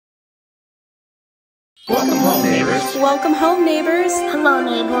Welcome home, neighbors. Welcome home, neighbors. Hello,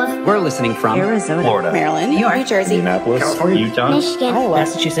 neighbors. We're listening from Arizona, Florida, Maryland, New York, New Jersey, Minneapolis, California, Utah, Michigan, Iowa,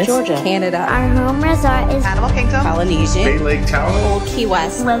 Massachusetts, Georgia, Canada, Our home resort is Animal Kingdom, Polynesian, Bay Lake Tower, Old Key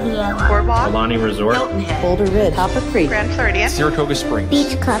West, Riviera, Boardwalk, Alani Resort, Hilton Head, Boulder Ridge, Copper Creek, Grand Floridian, Saratoga Springs,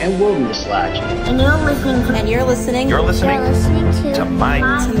 Beach Club, and Wilderness Lodge. and you're listening to and you're listening You're listening to my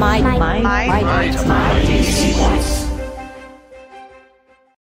DVC Points.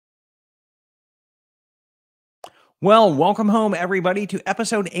 Well, welcome home, everybody, to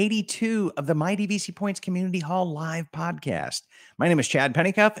episode 82 of the My DVC Points Community Hall Live podcast. My name is Chad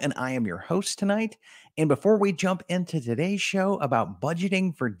Pennycuff, and I am your host tonight. And before we jump into today's show about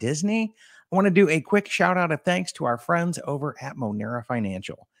budgeting for Disney, I want to do a quick shout out of thanks to our friends over at Monera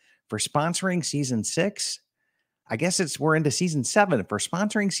Financial for sponsoring season 6. I guess we're into season 7 for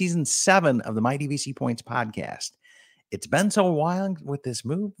sponsoring season 7 of the My DVC Points podcast. It's been so wild with this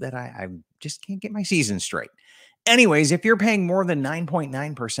move that I just can't get my season straight. Anyways, if you're paying more than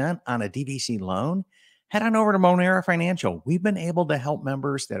 9.9% on a DVC loan, head on over to Monera Financial. We've been able to help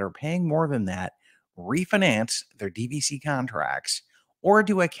members that are paying more than that refinance their DVC contracts or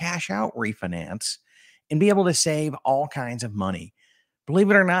do a cash out refinance and be able to save all kinds of money.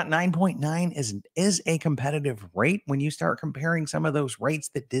 Believe it or not, 9.9 is a competitive rate when you start comparing some of those rates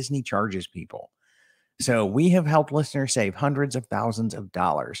that Disney charges people. So we have helped listeners save hundreds of thousands of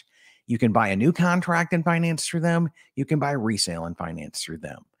dollars. You can buy a new contract and finance through them. You can buy resale and finance through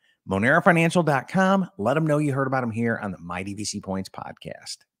them. MoneraFinancial.com. Let them know you heard about them here on the My DVC Points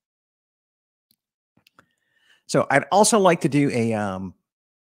podcast. So I'd also like to do a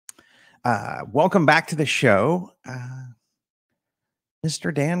welcome back to the show,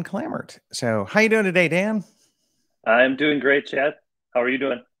 Mr. Dan Clamert. So how you doing today, Dan? I'm doing great, Chad. How are you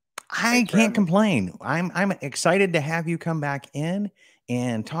doing? I can't complain. I'm excited to have you come back in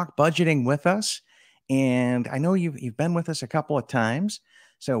and talk budgeting with us. And I know you've been with us a couple of times,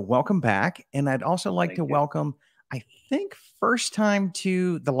 so welcome back. And I'd also like to welcome, I think, first time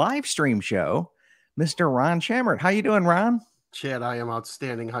to the live stream show, Mr. Ron Schammert. How you doing, Ron? Chad, I am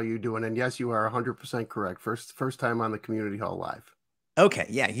outstanding. How you doing? And yes, you are 100% correct. First time on the Community Hall Live. Okay,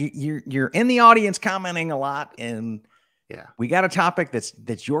 yeah, you're in the audience commenting a lot, and yeah, we got a topic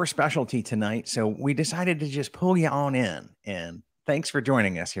that's your specialty tonight. So we decided to just pull you on in, and thanks for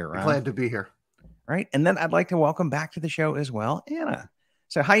joining us here, Ron. Glad to be here. Right. And then I'd like to welcome back to the show as well, Anna.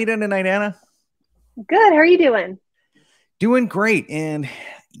 So how you doing tonight, Anna? Good. How are you doing? Doing great. And,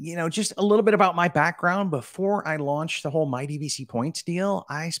 just a little bit about my background. Before I launched the whole My DVC Points deal,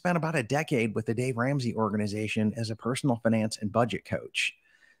 I spent about a decade with the Dave Ramsey organization as a personal finance and budget coach.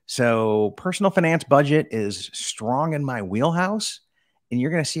 So personal finance budget is strong in my wheelhouse. And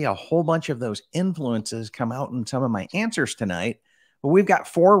you're going to see a whole bunch of those influences come out in some of my answers tonight. But we've got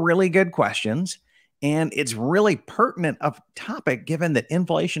 4 really good questions, and it's really pertinent of topic given that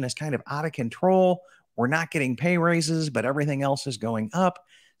inflation is kind of out of control. We're not getting pay raises, but everything else is going up.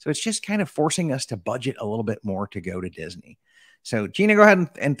 So it's just kind of forcing us to budget a little bit more to go to Disney. So Gina, go ahead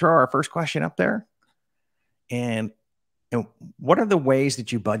and throw our first question up there. And what are the ways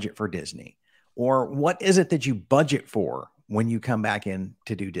that you budget for Disney? Or what is it that you budget for when you come back in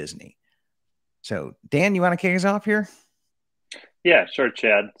to do Disney? So Dan, you want to kick us off here? Yeah, sure,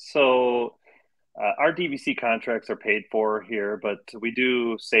 Chad. So our DVC contracts are paid for here, but we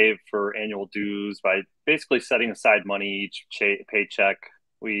do save for annual dues by basically setting aside money each paycheck.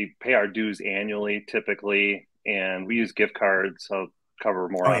 We pay our dues annually typically, and we use gift cards. I'll cover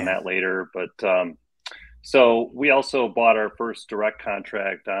more on that later. But so we also bought our first direct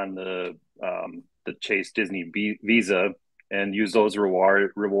contract on the Chase Disney Visa and use those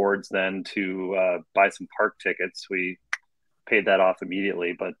rewards then to buy some park tickets. We paid that off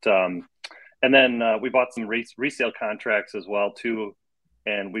immediately, but and then we bought some resale contracts as well too,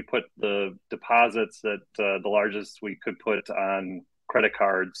 and we put the deposits that the largest we could put on credit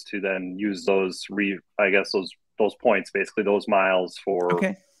cards to then use those those points, basically those miles for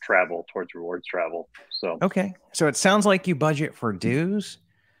travel towards rewards travel. So so it sounds like you budget for dues,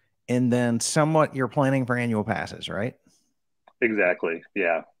 and then somewhat you're planning for annual passes, right? Exactly.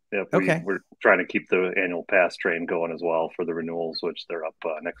 Yeah. Yep, we're trying to keep the annual pass train going as well for the renewals, which they're up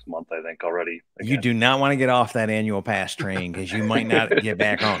next month, I think, already. Again. You do not want to get off that annual pass train because you might not get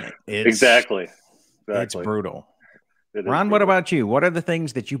back on it. Exactly. It's brutal. Ron, what about you? What are the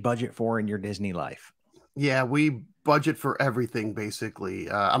things that you budget for in your Disney life? Yeah, we budget for everything,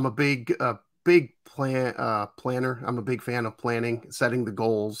 basically. I'm a big planner. I'm a big fan of planning, setting the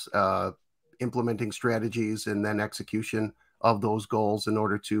goals, implementing strategies, and then execution of those goals in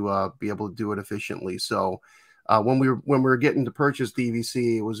order to be able to do it efficiently. So when we were getting to purchase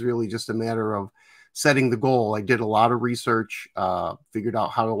DVC, it was really just a matter of setting the goal. I did a lot of research, figured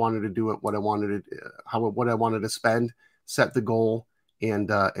out how I wanted to do it, what I wanted to, what I wanted to spend, set the goal, and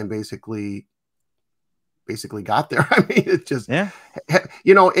basically got there. I mean, it just,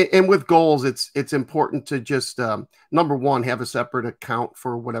 and with goals, it's important to just, number one, have a separate account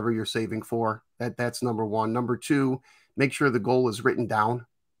for whatever you're saving for. That's number one. Number two, make sure the goal is written down,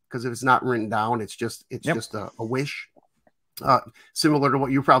 because if it's not written down, it's just a wish. Similar to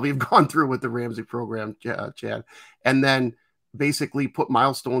what you probably have gone through with the Ramsey program, Chad. And then basically put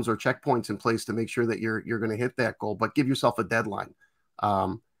milestones or checkpoints in place to make sure that you're going to hit that goal, but give yourself a deadline.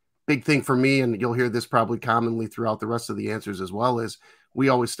 Big thing for me, and you'll hear this probably commonly throughout the rest of the answers as well, is we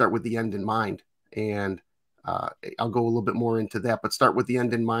always start with the end in mind. And I'll go a little bit more into that, but start with the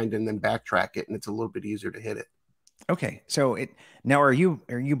end in mind and then backtrack it, and it's a little bit easier to hit it. Okay. So now are you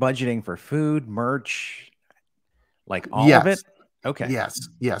budgeting for food, merch, like all Yes. of it? Okay.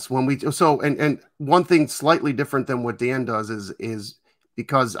 Yes. When we, so, and one thing slightly different than what Dan does is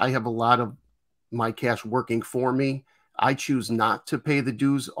because I have a lot of my cash working for me, I choose not to pay the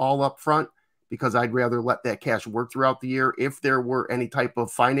dues all up front, because I'd rather let that cash work throughout the year. If there were any type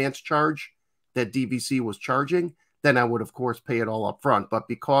of finance charge that DVC was charging, then I would of course pay it all up front. But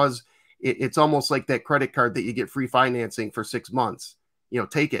because it's almost like that credit card that you get free financing for 6 months,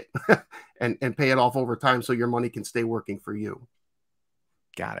 take it and pay it off over time so your money can stay working for you.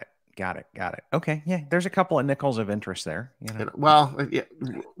 Got it. Okay. Yeah. There's a couple of nickels of interest there. Well, yeah,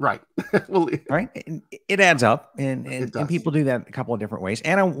 right. Well, right. It adds up, and people do that a couple of different ways.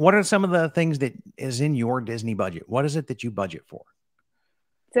 Anna, what are some of the things that is in your Disney budget? What is it that you budget for?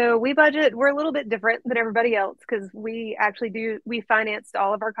 So we're a little bit different than everybody else, because we financed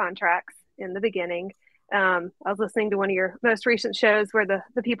all of our contracts in the beginning. I was listening to one of your most recent shows where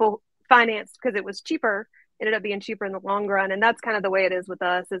the people financed because it was cheaper, ended up being cheaper in the long run. And that's kind of the way it is with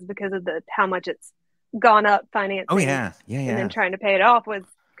us, is because of how much it's gone up financing. Oh yeah. And then trying to pay it off was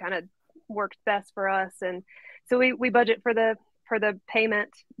kind of worked best for us. And so we budget for the payment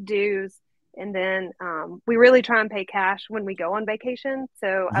dues. And then we really try and pay cash when we go on vacation.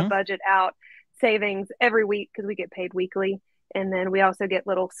 So I budget out savings every week, because we get paid weekly. And then we also get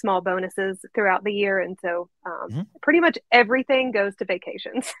little small bonuses throughout the year. And so pretty much everything goes to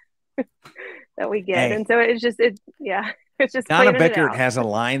vacations that we get. Hey. And so it's just Donna Bickert has a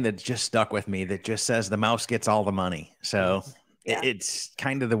line that just stuck with me that just says the mouse gets all the money. So it's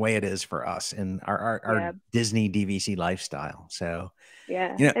kind of the way it is for us in our Disney DVC lifestyle. So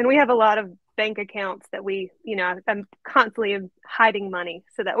and we have a lot of bank accounts that we, I'm constantly hiding money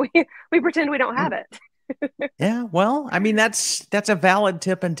so that we pretend we don't have it. Yeah, well, I mean, that's a valid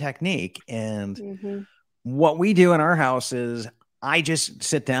tip and technique. And what we do in our house is I just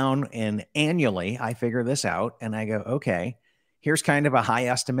sit down and annually I figure this out, and I go, okay, here's kind of a high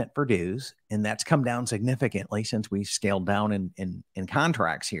estimate for dues. And that's come down significantly since we scaled down in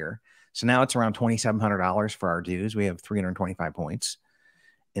contracts here. So now it's around $2,700 for our dues. We have 325 points.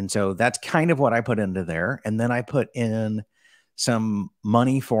 And so that's kind of what I put into there. And then I put in some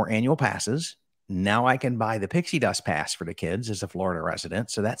money for annual passes. Now I can buy the Pixie Dust Pass for the kids as a Florida resident.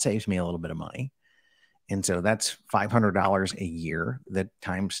 So that saves me a little bit of money. And so that's $500 a year, that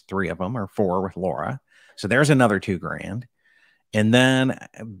times 3 of them, or 4 with Laura. So there's another $2,000. And then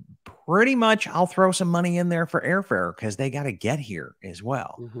pretty much I'll throw some money in there for airfare, because they got to get here as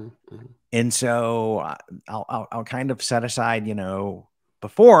well. And so I'll kind of set aside,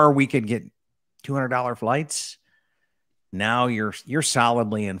 before we could get $200 flights. Now you're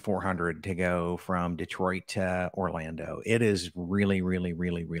solidly in 400 to go from Detroit to Orlando. It is really, really,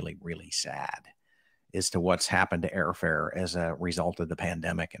 really, really, really sad as to what's happened to airfare as a result of the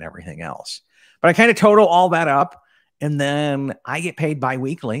pandemic and everything else. But I kind of total all that up, and then I get paid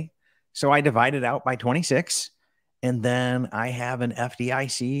biweekly. So I divide it out by 26. And then I have an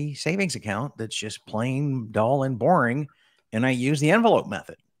FDIC savings account that's just plain dull and boring. And I use the envelope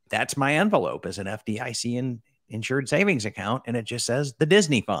method. That's my envelope, as an FDIC insured savings account. And it just says the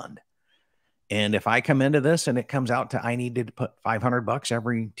Disney Fund. And if I come into this and it comes out to I need to put $500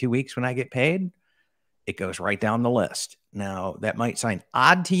 every 2 weeks when I get paid, it goes right down the list. Now, that might sound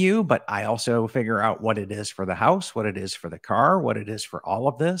odd to you, but I also figure out what it is for the house, what it is for the car, what it is for all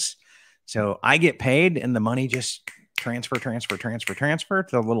of this. So I get paid and the money just transfer to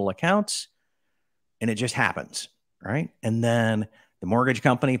the little accounts, and it just happens, right? And then the mortgage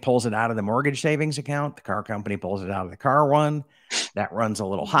company pulls it out of the mortgage savings account. The car company pulls it out of the car one. That runs a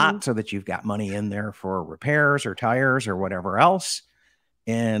little hot so that you've got money in there for repairs or tires or whatever else.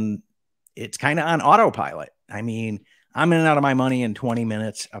 And it's kind of on autopilot. I mean, I'm in and out of my money in 20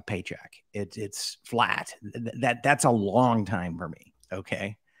 minutes a paycheck. It's flat. That's a long time for me.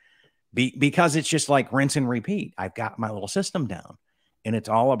 Okay. because it's just like rinse and repeat. I've got my little system down, and it's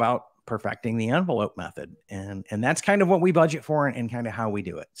all about perfecting the envelope method. And that's kind of what we budget for and kind of how we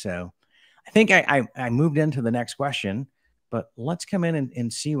do it. So I think I moved into the next question, but let's come in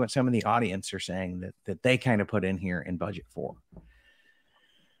and see what some of the audience are saying that they kind of put in here and budget for.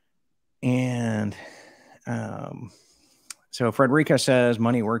 And so Frederica says,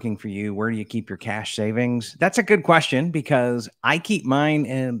 money working for you. Where do you keep your cash savings? That's a good question, because I keep mine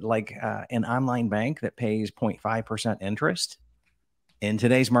in like an online bank that pays 0.5% interest. In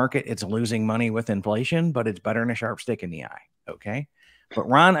today's market, it's losing money with inflation, but it's better than a sharp stick in the eye. Okay. But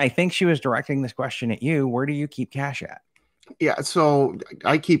Ron, I think she was directing this question at you. Where do you keep cash at? Yeah, so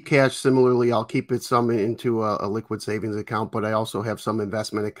I keep cash similarly. I'll keep it some into a liquid savings account, but I also have some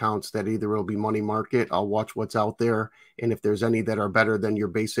investment accounts that either will be money market. I'll watch what's out there, and if there's any that are better than your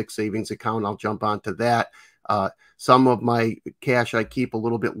basic savings account, I'll jump onto that. Some of my cash I keep a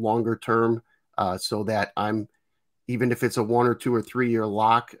little bit longer term, so that even if it's a 1 or 2 or 3 year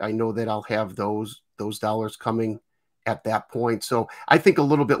lock, I know that I'll have those dollars coming at that point. So I think a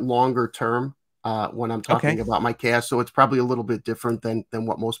little bit longer term when I'm talking about my cash. So it's probably a little bit different than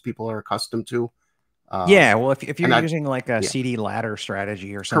what most people are accustomed to. Yeah, well, if you're using like a CD ladder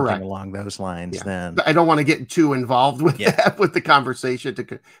strategy or something along those lines, then I don't want to get too involved with that, with the conversation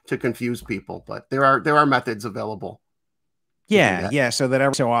to confuse people. But there are methods available. Yeah. So that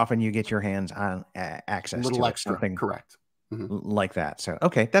every so often you get your hands on access a little to extra, something correct, like that. So,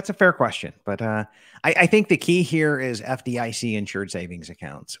 okay, that's a fair question. But I think the key here is FDIC insured savings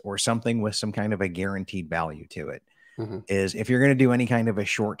accounts, or something with some kind of a guaranteed value to it. Is if you're going to do any kind of a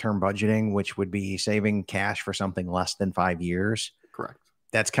short-term budgeting, which would be saving cash for something less than 5 years. Correct.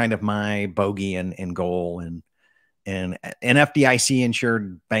 That's kind of my bogey and goal. And an FDIC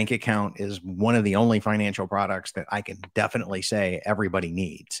insured bank account is one of the only financial products that I can definitely say everybody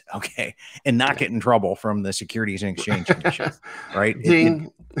needs. Okay. And not get in trouble from the Securities and Exchange Commission. Right.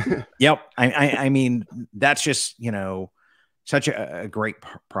 Yep. I mean, that's just, such a great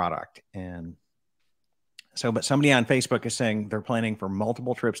product. And so, but somebody on Facebook is saying they're planning for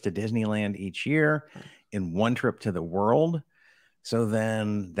multiple trips to Disneyland each year and 1 trip to the world. So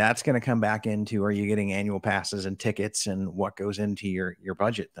then that's going to come back into, are you getting annual passes and tickets, and what goes into your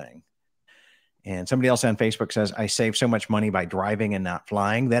budget thing? And somebody else on Facebook says, I save so much money by driving and not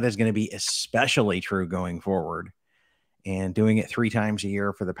flying. That is going to be especially true going forward. And doing it 3 times a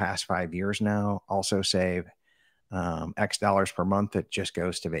year for the past 5 years now, also save X dollars per month that just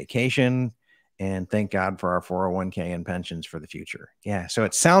goes to vacation. And thank God for our 401k and pensions for the future. Yeah. So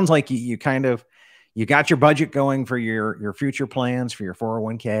it sounds like you got your budget going for your future plans, for your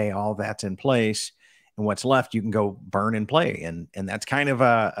 401k, all that's in place. And what's left, you can go burn and play. And that's kind of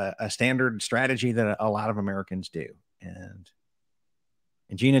a standard strategy that a lot of Americans do. And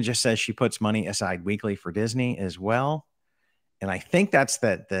Gina just says she puts money aside weekly for Disney as well. And I think that's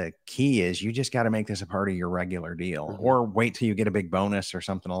the key is you just got to make this a part of your regular deal, or wait till you get a big bonus or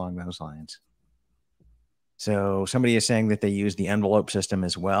something along those lines. So somebody is saying that they use the envelope system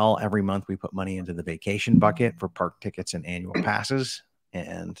as well. Every month we put money into the vacation bucket for park tickets and annual passes.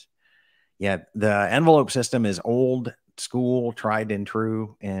 And yeah, the envelope system is old school, tried and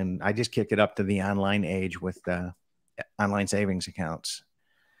true. And I just kicked it up to the online age with the online savings accounts.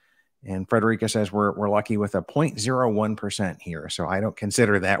 And Frederica says we're lucky with a 0.01% here. So I don't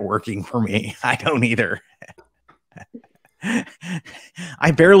consider that working for me. I don't either. I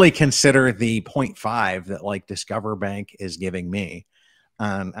barely consider the 0.5 that like Discover Bank is giving me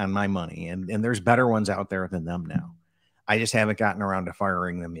on my money. And there's better ones out there than them now. I just haven't gotten around to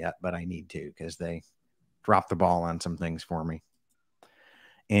firing them yet, but I need to, because they dropped the ball on some things for me.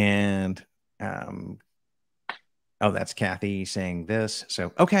 And, that's Kathy saying this.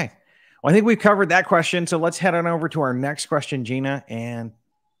 So, okay. Well, I think we've covered that question. So let's head on over to our next question, Gina. And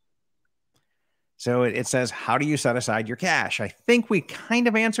so it says, how do you set aside your cash? I think we kind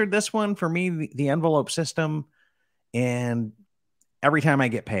of answered this one. For me, the envelope system, and every time I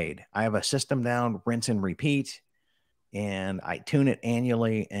get paid, I have a system down, rinse and repeat, and I tune it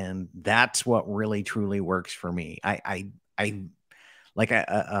annually. And that's what really, truly works for me. I like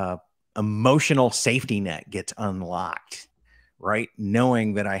a emotional safety net gets unlocked, right?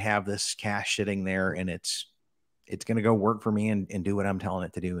 Knowing that I have this cash sitting there, and it's going to go work for me and do what I'm telling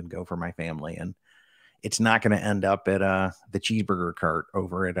it to do and go for my family. And it's not going to end up at the cheeseburger cart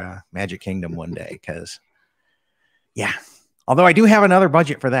over at Magic Kingdom one day. Because, although I do have another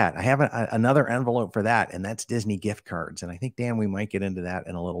budget for that. I have another envelope for that, and that's Disney gift cards. And I think, Dan, we might get into that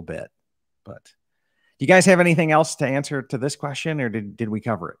in a little bit. But do you guys have anything else to answer to this question, or did we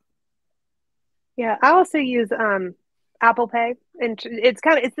cover it? Yeah, I also use Apple Pay, and it's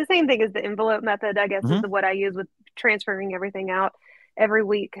the same thing as the envelope method, I guess, is Mhm. what I use with transferring everything out every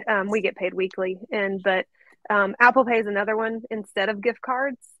week. We get paid weekly, but Apple Pay is another one instead of gift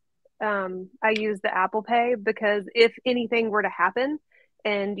cards. I use the Apple Pay because if anything were to happen,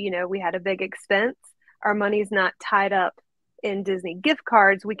 and we had a big expense, our money's not tied up in Disney gift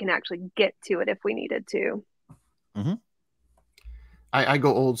cards. We can actually get to it if we needed to. Mm-hmm. I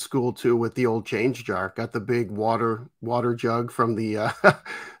go old school too with the old change jar. Got the big water jug from the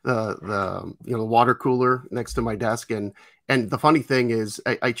the water cooler next to my desk, and the funny thing is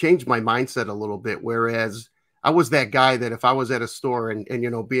I changed my mindset a little bit. Whereas I was that guy that if I was at a store and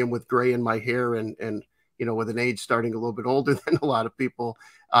being with gray in my hair and with an age starting a little bit older than a lot of people,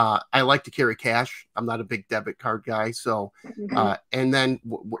 I like to carry cash. I'm not a big debit card guy, so and then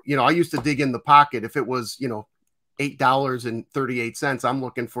I used to dig in the pocket if it was $8.38. I'm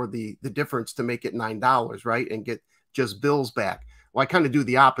looking for the difference to make it $9, right? And get just bills back. Well, I kind of do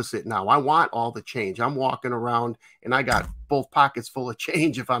the opposite now. I want all the change. I'm walking around and I got both pockets full of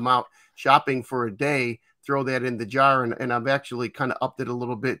change. If I'm out shopping for a day, throw that in the jar. And I've actually kind of upped it a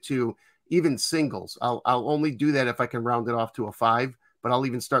little bit to even singles. I'll only do that if I can round it off to a 5, but I'll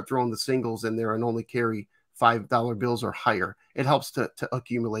even start throwing the singles in there and only carry $5 bills or higher. It helps to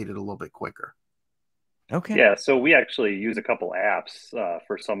accumulate it a little bit quicker. Okay. Yeah, so we actually use a couple apps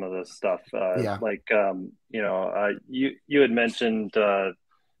for some of this stuff. Yeah. Like you had mentioned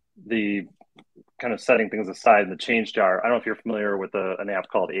the kind of setting things aside in the change jar. I don't know if you're familiar with an app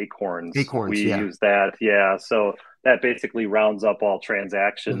called Acorns. We yeah. use that. Yeah, so that basically rounds up all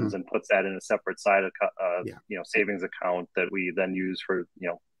transactions and puts that in a separate side of savings account that we then use for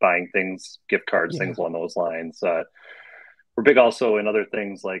buying things, gift cards, things along those lines. We're big also in other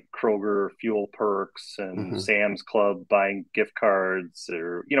things like Kroger fuel perks and Sam's Club buying gift cards,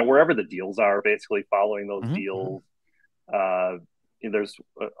 or wherever the deals are, basically following those deals. There's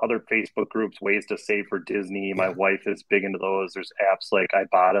other Facebook groups, ways to save for Disney. My wife is big into those. There's apps like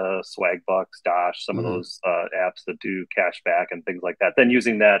Ibotta, Swagbucks, Dosh, some of those apps that do cash back and things like that. Then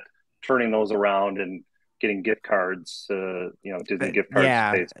using that, turning those around and getting gift cards, Disney gift cards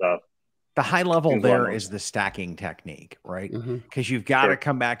to pay stuff. The high level there is the stacking technique, right? Because you've got to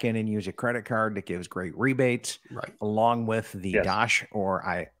come back in and use a credit card that gives great rebates, along with the Dosh or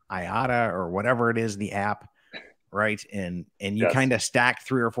IATA or whatever it is, the app, right? And you kind of stack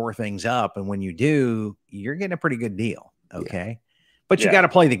 3 or 4 things up, and when you do, you're getting a pretty good deal, okay? But you got to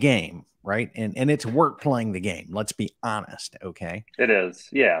play the game, right? And it's work playing the game. Let's be honest, okay? It is,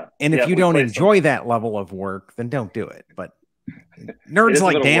 yeah. And if you don't enjoy that level of work, then don't do it. But nerds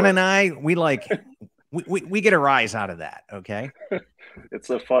like Dan and I, we get a rise out of that. Okay. It's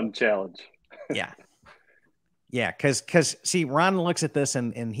a fun challenge. Yeah. Cause see, Ron looks at this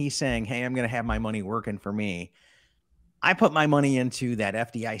and he's saying, hey, I'm going to have my money working for me. I put my money into that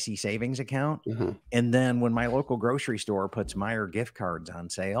FDIC savings account. And then when my local grocery store puts Meijer gift cards on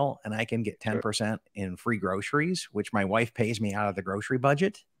sale and I can get 10% in free groceries, which my wife pays me out of the grocery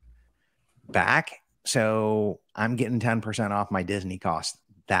budget back. So I'm getting 10% off my Disney cost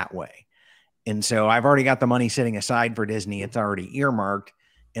that way. And so I've already got the money sitting aside for Disney. It's already earmarked.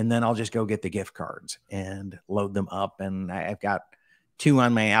 And then I'll just go get the gift cards and load them up. And I've got 2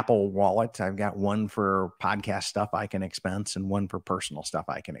 on my Apple wallet. I've got 1 for podcast stuff I can expense and 1 for personal stuff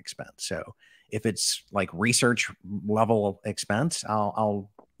I can expense. So if it's like research level expense,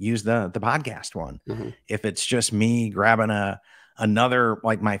 I'll use the podcast one. If it's just me grabbing another,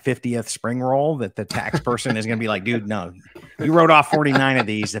 like my 50th spring roll that the tax person is going to be like, dude, no, you wrote off 49 of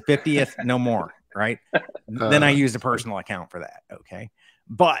these, the 50th, no more. Right. Then I use the personal account for that. Okay.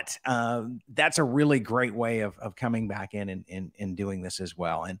 But that's a really great way of coming back in and doing this as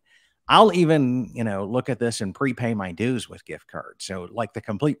well. And I'll even, look at this and prepay my dues with gift cards. So like the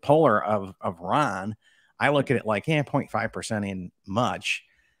complete polar of Ron, I look at it like, 0.5% ain't much.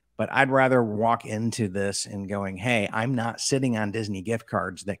 But I'd rather walk into this and going, hey, I'm not sitting on Disney gift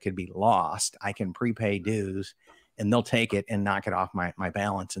cards that could be lost. I can prepay dues and they'll take it and knock it off my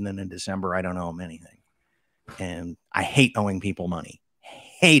balance. And then in December, I don't owe them anything. And I hate owing people money.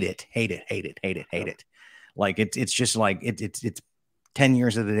 Hate it. Like it's just like it's 10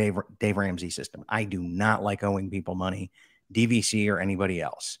 years of the Dave Ramsey system. I do not like owing people money, DVC or anybody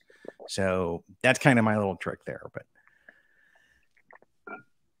else. So that's kind of my little trick there. But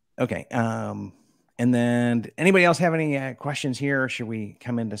okay. And then anybody else have any questions here? Or should we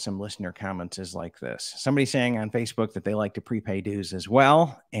come into some listener comments as like this? Somebody saying on Facebook that they like to prepay dues as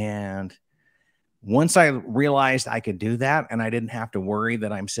well. And once I realized I could do that and I didn't have to worry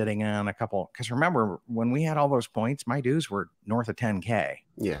that I'm sitting on a couple, because remember when we had all those points, my dues were north of 10K.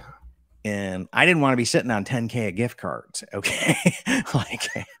 Yeah. And I didn't want to be sitting on 10K of gift cards. Okay. Like,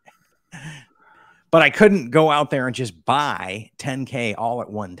 but I couldn't go out there and just buy 10K all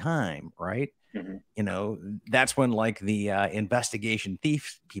at one time. Right. Mm-hmm. You know, that's when like the investigation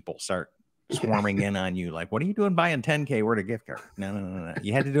thief people start swarming in on you. Like, what are you doing buying 10K worth of gift card? No.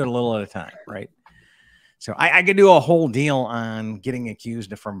 You had to do it a little at a time. Right. So I could do a whole deal on getting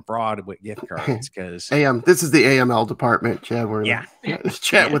accused of from fraud with gift cards because this is the AML department, Chad. We're yeah,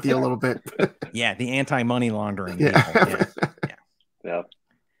 chat with you a little bit. Yeah, the anti-money laundering. Yeah. Yeah.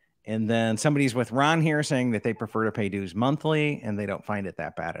 And then somebody's with Ron here saying that they prefer to pay dues monthly and they don't find it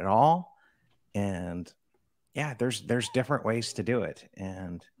that bad at all. And yeah, there's different ways to do it.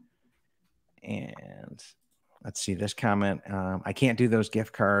 And let's see this comment. I can't do those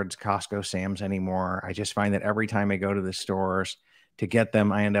gift cards, Costco, Sam's anymore. I just find that every time I go to the stores to get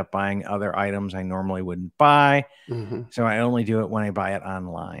them, I end up buying other items I normally wouldn't buy. Mm-hmm. So I only do it when I buy it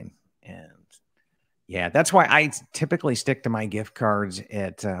online. And yeah, that's why I typically stick to my gift cards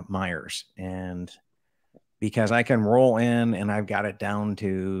at Meijer's, and because I can roll in and I've got it down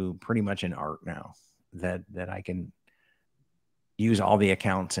to pretty much an art now that I can use all the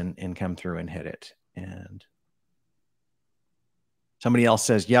accounts and come through and hit it. And somebody else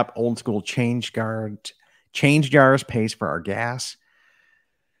says, yep, old school change jars pays for our gas,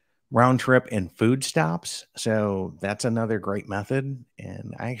 round trip, and food stops. So that's another great method.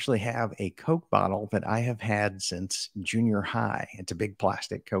 And I actually have a Coke bottle that I have had since junior high. It's a big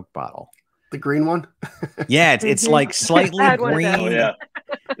plastic Coke bottle. The green one? Yeah, it's like slightly green. Oh, yeah.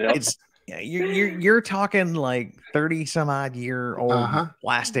 Yep. It's you're talking like 30 some odd year old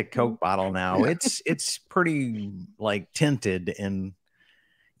plastic Coke bottle now. It's pretty like tinted, and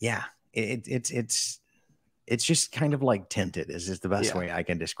yeah, it's just kind of like tinted is the best way I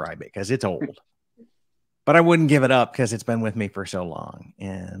can describe it, because it's old. But I wouldn't give it up because it's been with me for so long.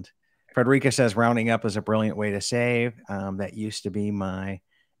 And Frederica says rounding up is a brilliant way to save. That used to be my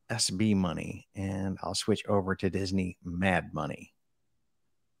SB money, and I'll switch over to Disney Mad Money.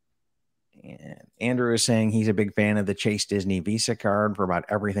 And Andrew is saying he's a big fan of the Chase Disney Visa card for about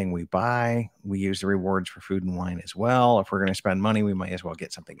everything we buy. We use the rewards for food and wine as well. If we're going to spend money, we might as well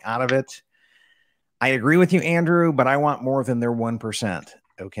get something out of it. I agree with you, Andrew, but I want more than their 1%.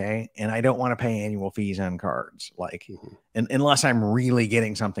 Okay. And I don't want to pay annual fees on cards, like, unless I'm really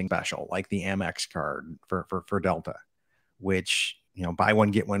getting something special, like the Amex card for Delta, which, you know, buy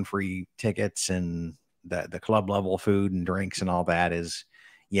one, get one free tickets, and the club level food and drinks and all that is,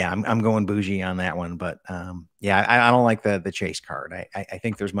 yeah, I'm going bougie on that one. But yeah, I don't like the Chase card. I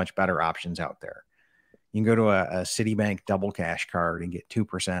think there's much better options out there. You can go to a Citibank double cash card and get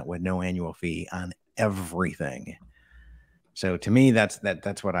 2% with no annual fee on everything. So to me, that's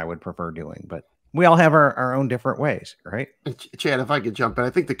what I would prefer doing. But we all have our own different ways, right? Chad, if I could jump in, I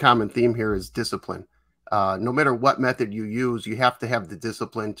think the common theme here is discipline. No matter what method you use, you have to have the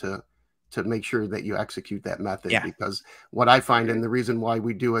discipline to make sure that you execute that method. Yeah. Because what I find, and the reason why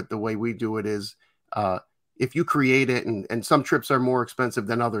we do it the way we do it, is if you create it, and some trips are more expensive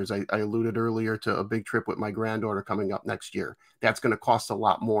than others. I alluded earlier to a big trip with my granddaughter coming up next year. That's going to cost a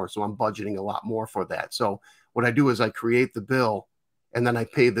lot more. So I'm budgeting a lot more for that. So what I do is I create the bill, and then I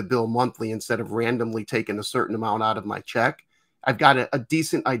pay the bill monthly instead of randomly taking a certain amount out of my check. I've got a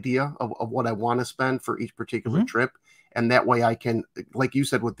decent idea of what I want to spend for each particular trip. And that way I can, like you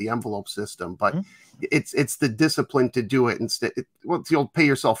said, with the envelope system, but it's the discipline to do it instead. You'll pay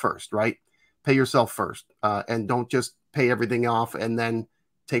yourself first, right? Pay yourself first, and don't just pay everything off and then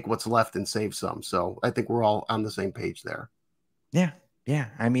take what's left and save some. So I think we're all on the same page there. Yeah. Yeah.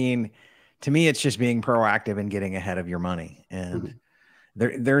 I mean, to me, it's just being proactive and getting ahead of your money. And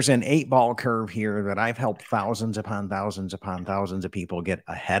there's an 8-ball curve here that I've helped thousands upon thousands upon thousands of people get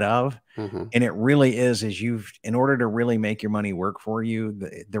ahead of. And it really is in order to really make your money work for you,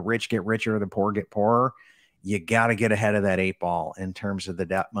 the rich get richer, the poor get poorer. You got to get ahead of that 8-ball in terms of the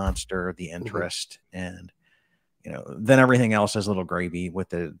debt monster, the interest, and, you know, then everything else is a little gravy with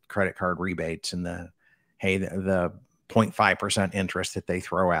the credit card rebates and the 0.5% interest that they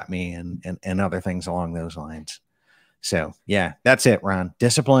throw at me and other things along those lines. So yeah, that's it, Ron.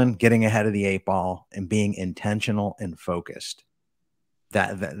 Discipline, getting ahead of the 8-ball, and being intentional and focused.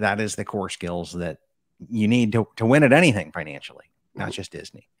 That is the core skills that you need to win at anything financially, not just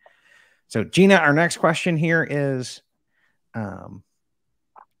Disney. So Gina, our next question here is,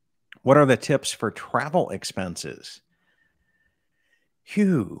 what are the tips for travel expenses?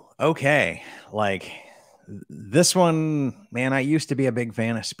 Okay. Like, this one, man, I used to be a big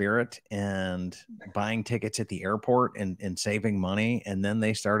fan of Spirit and buying tickets at the airport and saving money. And then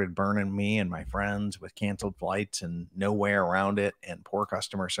they started burning me and my friends with canceled flights and no way around it and poor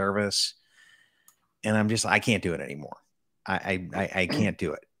customer service. And I can't do it anymore. I can't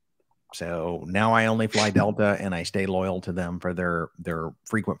do it. So now I only fly Delta and I stay loyal to them for their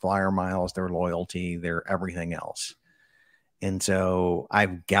frequent flyer miles, their loyalty, their everything else. And so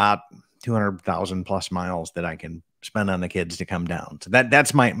I've got 200,000 plus miles that I can spend on the kids to come down. So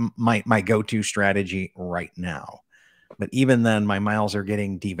that's my go-to strategy right now. But even then, my miles are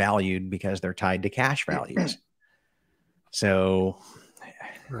getting devalued because they're tied to cash values. So,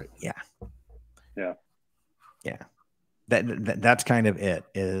 right. Yeah. That's kind of it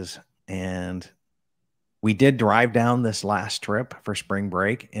is. And we did drive down this last trip for spring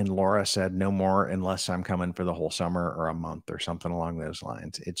break, and Laura said no more unless I'm coming for the whole summer or a month or something along those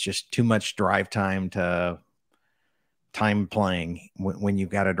lines. It's just too much drive time to time playing when you've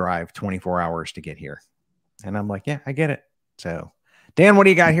got to drive 24 hours to get here. And I'm like, yeah, I get it. So, Dan, what do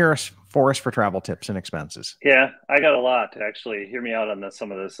you got here for us for travel tips and expenses? Yeah, I got a lot. Actually, hear me out on this.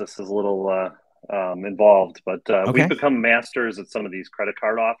 Some of this is a little involved, but Okay. we've become masters at some of these credit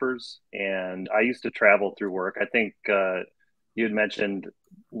card offers. And I used to travel through work. I think you had mentioned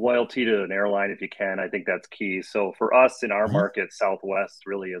loyalty to an airline if you can. I think that's key. So for us in our market, Southwest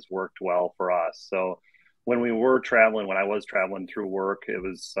really has worked well for us. So when I was traveling through work, it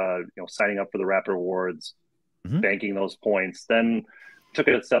was signing up for the Rapid Rewards, banking those points. Then took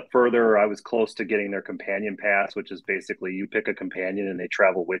it a step further. I was close to getting their companion pass, which is basically you pick a companion and they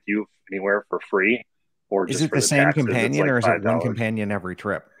travel with you anywhere for free. Or is just it for the same taxes, companion, like or is it one $5. companion every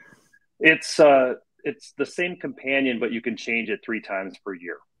trip? It's the same companion, but you can change it 3 times per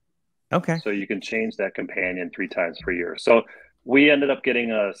year. Okay. So you can change that companion 3 times per year. So we ended up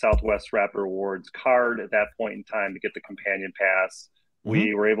getting a Southwest Rapid Rewards card at that point in time to get the companion pass.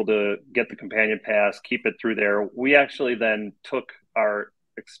 We were able to get the companion pass, keep it through there. We actually then took our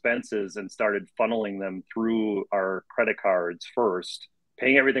expenses and started funneling them through our credit cards first,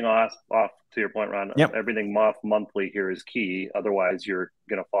 paying everything off to your point, Ron. Yep. Everything off monthly here is key. Otherwise, you're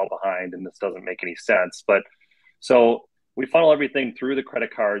going to fall behind, and this doesn't make any sense. But so we funnel everything through the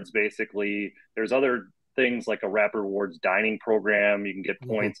credit cards. Basically, there's other things like a Rapid Rewards dining program. You can get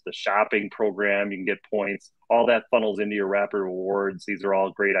points. The shopping program, you can get points. All that funnels into your Rapid Rewards. These are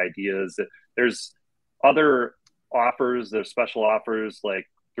all great ideas. There's other offers. There's special offers like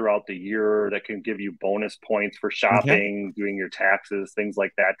throughout the year that can give you bonus points for shopping, doing your taxes, things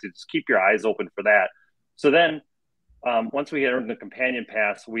like that. To just keep your eyes open for that. So then once we earned the companion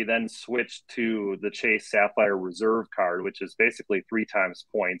pass, we then switched to the Chase Sapphire Reserve card, which is basically 3 times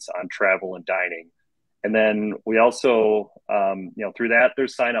points on travel and dining. And then we also, through that,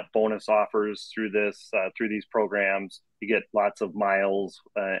 there's sign up bonus offers through these programs. You get lots of miles.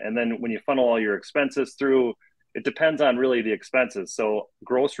 And then when you funnel all your expenses through, it depends on really the expenses. So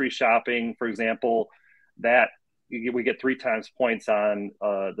grocery shopping, for example, we get 3 times points on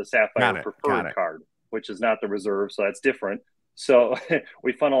the Sapphire Preferred card, which is not the Reserve. So that's different. So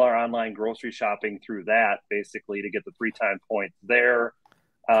we funnel our online grocery shopping through that basically to get the 3 times points there.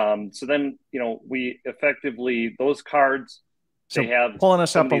 So then, we effectively, those cards, they have pulling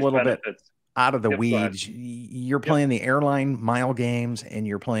us up a little benefits. bit out of the weeds. You're playing the airline mile games and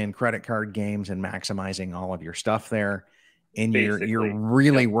you're playing credit card games and maximizing all of your stuff there. And you're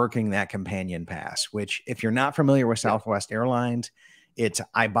really working that companion pass, which if you're not familiar with Southwest Airlines, it's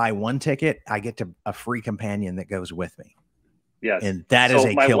I buy one ticket, I get a free companion that goes with me. Yes. And that is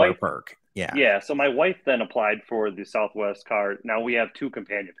a killer perk. Yeah. So my wife then applied for the Southwest card. Now we have 2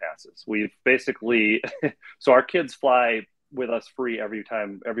 companion passes. We've basically, so our kids fly with us free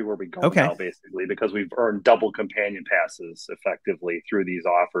everywhere we go now, basically, because we've earned double companion passes effectively through these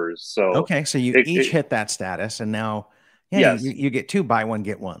offers. So, so you each hit that status, and now, you get 2 buy one,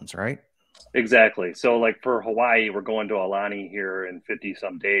 get ones, right? Exactly. So like for Hawaii, we're going to Aulani here in 50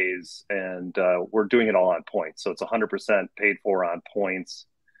 some days, and we're doing it all on points. So it's 100% paid for on points.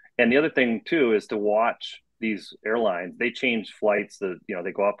 And the other thing too is to watch these airlines. They change flights.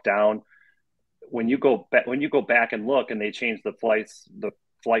 They go up, down. When you go back and look, and they change the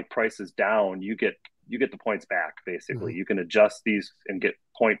flight prices down, you get the points back. Basically, you can adjust these and get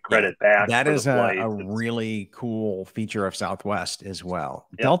point credit back. That is a really cool feature of Southwest as well.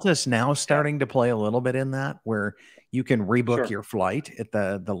 Delta's now starting to play a little bit in that, where you can rebook your flight at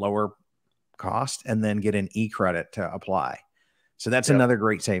the lower cost and then get an e-credit to apply. So that's another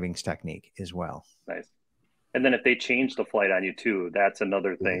great savings technique as well. Nice. And then if they change the flight on you too, that's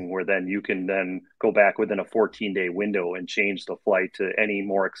another thing where then you can then go back within a 14-day window and change the flight to any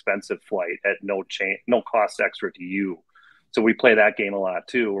more expensive flight at no cost extra to you. So we play that game a lot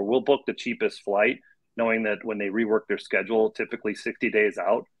too, where we'll book the cheapest flight, knowing that when they rework their schedule, typically 60 days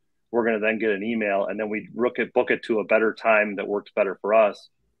out, we're going to then get an email and then we book it to a better time that works better for us.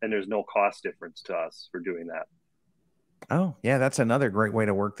 And there's no cost difference to us for doing that. Oh, yeah, that's another great way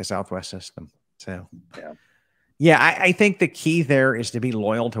to work the Southwest system. So, yeah. Yeah, I think the key there is to be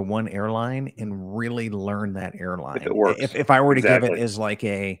loyal to one airline and really learn that airline. If it works. If I were to give Exactly. it as like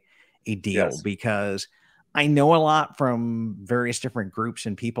a deal, Yes. because I know a lot from various different groups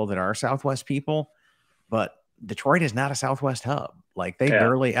and people that are Southwest people, but Detroit is not a Southwest hub. Like they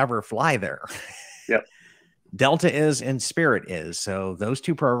barely ever fly there. Yep. Delta is and Spirit is. So those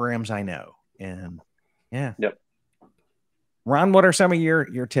two programs I know. And yeah. Yep. Ron, what are some of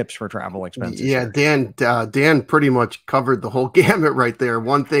your tips for travel expenses? Yeah, Dan pretty much covered the whole gamut right there.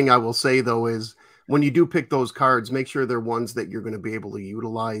 One thing I will say though is when you do pick those cards, make sure they're ones that you're going to be able to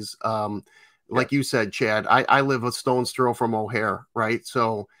utilize. Like you said, Chad, I live a stone's throw from O'Hare, right?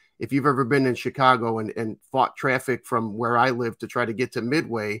 So if you've ever been in Chicago and fought traffic from where I live to try to get to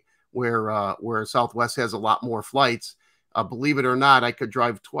Midway, where Southwest has a lot more flights, believe it or not, I could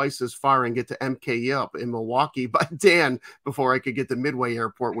drive twice as far and get to MK up in Milwaukee by Dan before I could get to Midway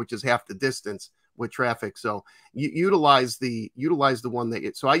Airport, which is half the distance with traffic. So you utilize the one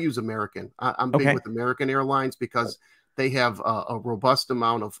that so I use American. I'm big with American Airlines because they have a robust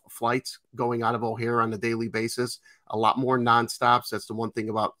amount of flights going out of O'Hare on a daily basis, a lot more nonstops. That's the one thing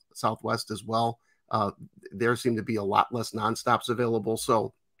about Southwest as well. There seem to be a lot less nonstops available.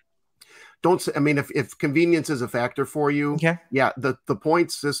 So if convenience is a factor for you, the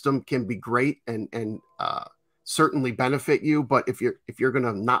point system can be great and certainly benefit you. But if you're going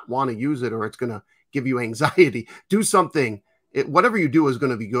to not want to use it or it's going to give you anxiety, do something. Whatever you do is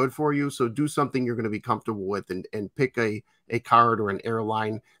going to be good for you. So do something you're going to be comfortable with and pick a card or an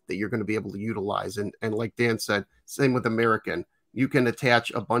airline that you're going to be able to utilize. And like Dan said, same with American. You can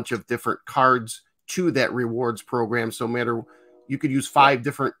attach a bunch of different cards to that rewards program. So you could use 5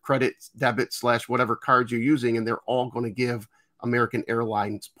 different credits, debit / whatever cards you're using, and they're all going to give American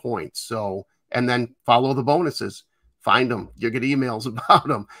Airlines points. So, and then follow the bonuses, find them. You get emails about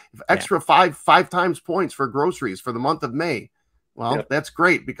them. Extra 5 times points for groceries for the month of May. Well, that's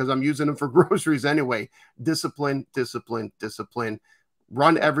great because I'm using them for groceries anyway. Discipline.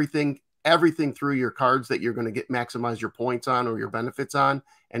 Run everything through your cards that you're going to maximize your points on or your benefits on,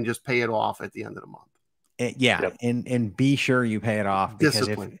 and just pay it off at the end of the month. And be sure you pay it off because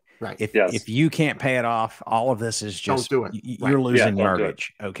discipline. If you can't pay it off, all of this is just don't do it. You're losing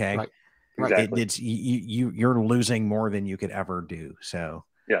yardage. Okay, right. Exactly. It's you're losing more than you could ever do. So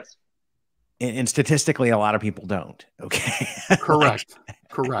yes. And statistically, a lot of people don't. Okay. Correct.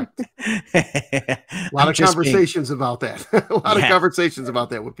 A lot of conversations about that. A lot of conversations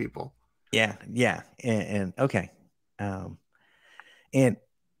about that with people. Yeah. And okay. And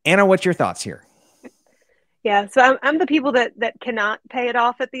Anna, what's your thoughts here? Yeah, so I'm the people that cannot pay it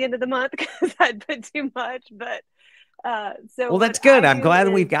off at the end of the month because I'd put too much. But well, that's good. I'm glad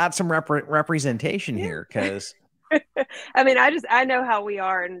we've got some representation here because. I mean, I know how we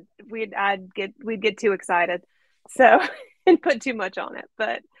are, and we'd get too excited, so and put too much on it.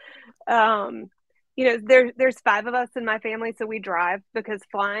 But there's 5 of us in my family, so we drive because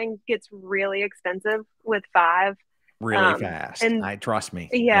flying gets really expensive with 5. Really fast, and trust me.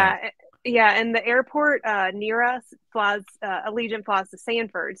 Yeah, and the airport near us flies Allegiant flies to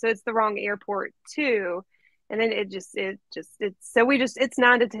Sanford, so it's the wrong airport too. And then it's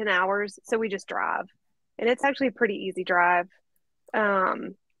 9 to 10 hours, so we just drive. And it's actually a pretty easy drive.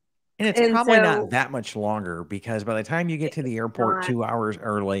 And it's probably not that much longer because by the time you get to the airport 2 hours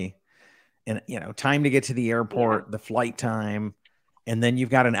early and, time to get to the airport, the flight time, and then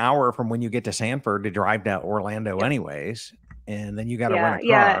you've got an hour from when you get to Sanford to drive to Orlando anyways. And then you got to rent a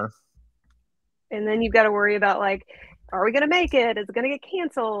car. And then you've got to worry about are we going to make it? Is it going to get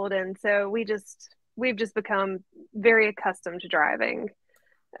canceled? And so we've just become very accustomed to driving.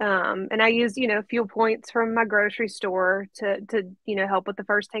 And I use, fuel points from my grocery store to help with the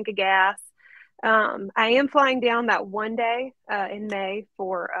first tank of gas. I am flying down that one day in May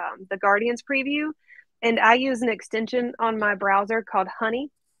for the Guardians preview, and I use an extension on my browser called Honey,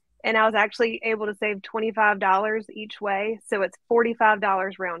 and I was actually able to save $25 each way, so it's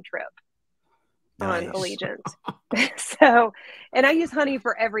 $45 round trip on Allegiant. So, and I use Honey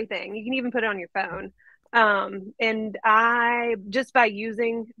for everything. You can even put it on your phone. And I just by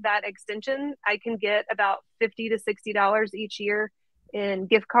using that extension, I can get about $50 to $60 each year in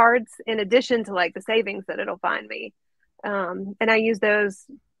gift cards in addition to like the savings that it'll find me. And I use those,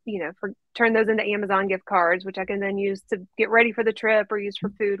 for turn those into Amazon gift cards, which I can then use to get ready for the trip or use for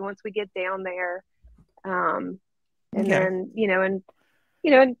food once we get down there. And then, and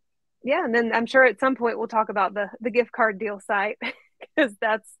yeah, and then I'm sure at some point we'll talk about the gift card deal site because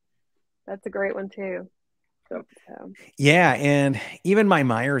that's a great one too. So. Yeah, and even my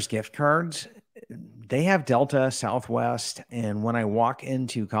Myers gift cards, they have Delta, Southwest, and when I walk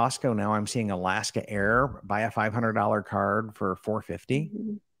into Costco now, I'm seeing Alaska Air, buy a $500 card for $450.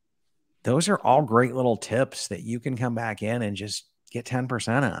 Mm-hmm. Those are all great little tips that you can come back in and just get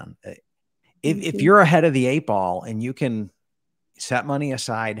 10% on. If you're ahead of the 8 ball and you can set money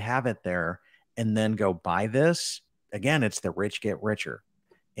aside, have it there, and then go buy this, again, it's the rich get richer.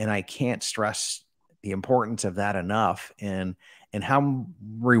 And I can't stress the importance of that enough, and how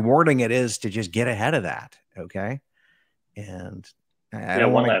rewarding it is to just get ahead of that. Okay. And I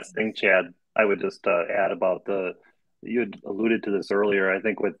don't one want last thing, Chad, I would just add about you had alluded to this earlier. I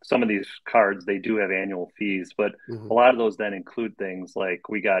think with some of these cards, they do have annual fees, but a lot of those then include things like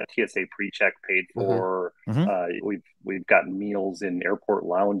we got TSA pre-check paid for. We've got meals in airport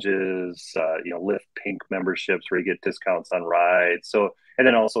lounges, Lyft Pink memberships where you get discounts on rides. So, and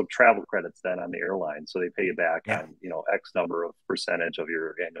then also travel credits then on the airline. So they pay you back on, X number of percentage of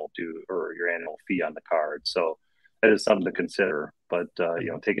your annual due or your annual fee on the card. So that is something to consider, but,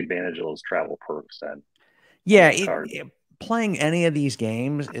 take advantage of those travel perks then. Yeah, playing any of these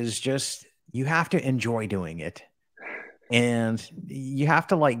games is just, you have to enjoy doing it, and you have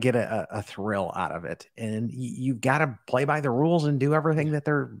to like get a thrill out of it, and you've got to play by the rules and do everything that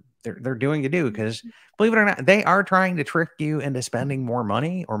they're doing to do, because believe it or not, they are trying to trick you into spending more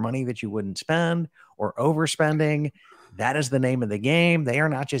money or money that you wouldn't spend or overspending. That is the name of the game. They are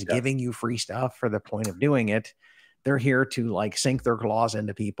not just giving you free stuff for the point of doing it. They're here to like sink their claws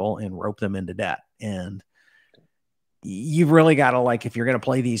into people and rope them into debt. And you've really got to, like, if you're going to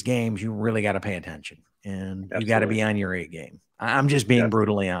play these games, you really got to pay attention, and you got to be on your A game. I'm just being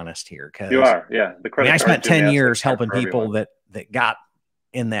brutally honest here, because you are. Yeah. The credit I spent 10 years helping for people everyone. that got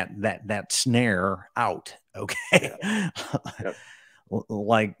in that snare out. Okay.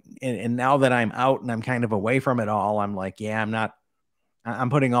 Like, and now that I'm out and I'm kind of away from it all, I'm like, I'm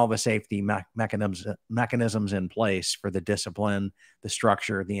putting all the safety mechanisms in place for the discipline, the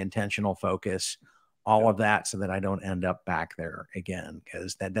structure, the intentional focus, all of that, so that I don't end up back there again,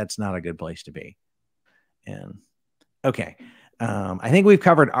 because that's not a good place to be. And okay. I think we've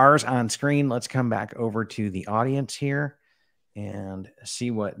covered ours on screen. Let's come back over to the audience here and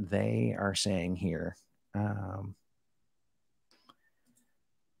see what they are saying here.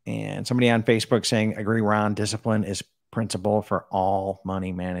 And somebody on Facebook saying, agree, Ron, discipline is principle for all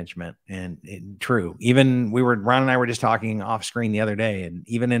money management. And true. Even Ron and I were just talking off screen the other day, and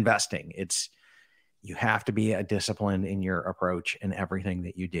even investing, you have to be disciplined in your approach in everything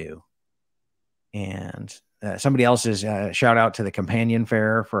that you do. And somebody else's shout out to the companion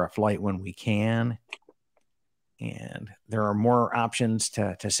fare for a flight when we can. And there are more options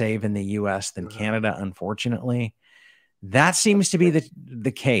to save in the U.S. than Canada, unfortunately. That seems to be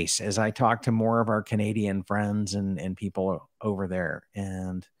the case as I talk to more of our Canadian friends and people over there.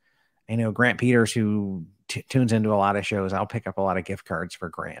 And I know Grant Peters, who tunes into a lot of shows, I'll pick up a lot of gift cards for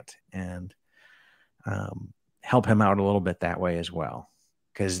Grant and help him out a little bit that way as well,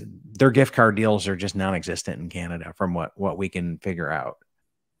 because their gift card deals are just non-existent in Canada from what we can figure out.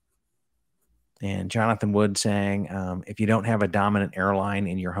 And Jonathan Wood saying, if you don't have a dominant airline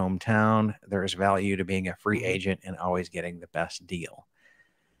in your hometown, there is value to being a free agent and always getting the best deal.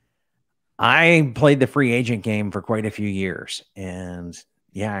 I played the free agent game for quite a few years, and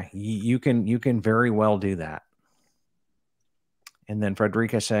yeah, you can very well do that. And then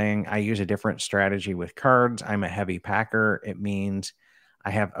Frederica saying, I use a different strategy with cards. I'm a heavy packer. It means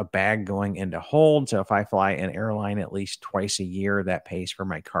I have a bag going into hold. So if I fly an airline at least twice a year, that pays for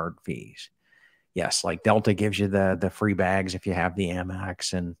my card fees. Yes, like Delta gives you the free bags if you have the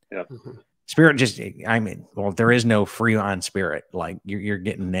Amex, and Spirit there is no free on Spirit. Like you're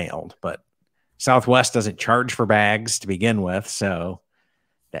getting nailed, but Southwest doesn't charge for bags to begin with. So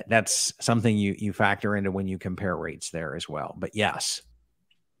that's something you factor into when you compare rates there as well. But yes.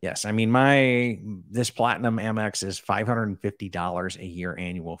 I mean, this Platinum Amex is $550 a year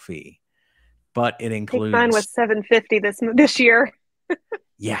annual fee, but it includes. Mine was $750 this year.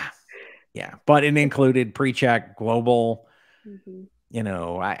 Yeah. But it included pre-check, global.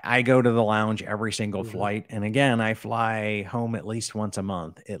 I go to the lounge every single flight. And again, I fly home at least once a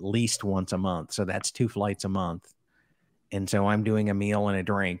month. So that's 2 flights a month. And so I'm doing a meal and a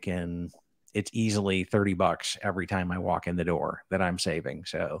drink, and it's easily $30 every time I walk in the door that I'm saving.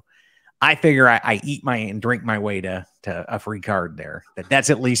 So I figure I eat my and drink my way to a free card there. That's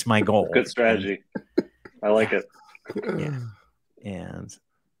at least my goal. Good strategy. I like it. Yeah. And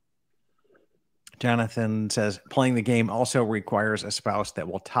Jonathan says playing the game also requires a spouse that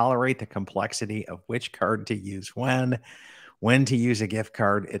will tolerate the complexity of which card to use when to use a gift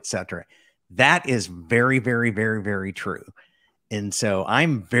card, etc. That is very, very, very, very true. And so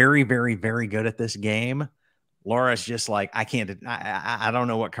I'm very, very, very good at this game. Laura's just like, I don't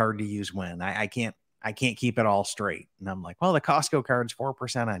know what card to use when. I can't keep it all straight. And I'm like, well, the Costco card's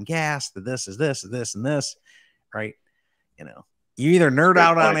 4% on gas. This is this, and this, right? You know, you either nerd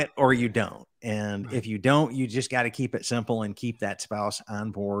out on it or you don't. And if you don't, you just got to keep it simple and keep that spouse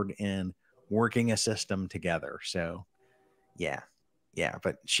on board and working a system together. So yeah.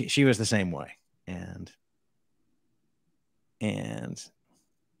 But she was the same way.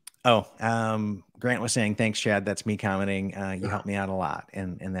 Grant was saying, thanks, Chad. That's me commenting. You helped me out a lot.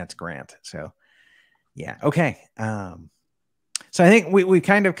 And that's Grant. So yeah. Okay. So I think we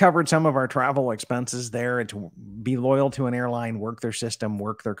kind of covered some of our travel expenses there. To be loyal to an airline, work their system,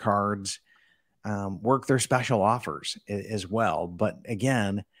 work their cards, work their special offers as well. But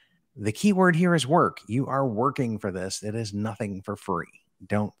again, the key word here is work. You are working for this. It is nothing for free.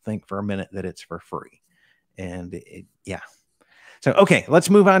 Don't think for a minute that it's for free. And yeah. So, okay, let's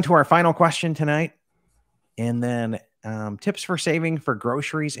move on to our final question tonight. And then tips for saving for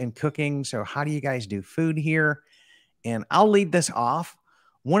groceries and cooking. So how do you guys do food here? And I'll lead this off.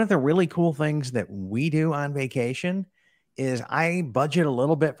 One of the really cool things that we do on vacation is I budget a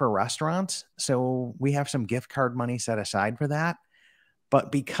little bit for restaurants. So we have some gift card money set aside for that.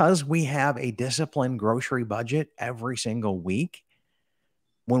 But because we have a disciplined grocery budget every single week,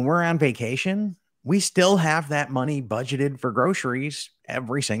 when we're on vacation, we still have that money budgeted for groceries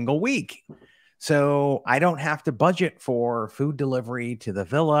every single week. So I don't have to budget for food delivery to the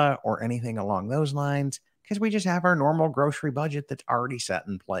villa or anything along those lines because we just have our normal grocery budget that's already set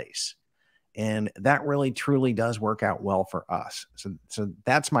in place. And that really truly does work out well for us. So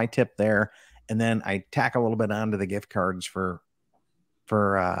that's my tip there. And then I tack a little bit onto the gift cards for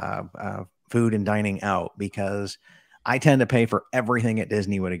food and dining out, because I tend to pay for everything at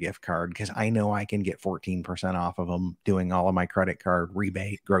Disney with a gift card because I know I can get 14% off of them doing all of my credit card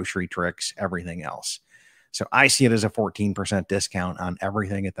rebate, grocery tricks, everything else. So I see it as a 14% discount on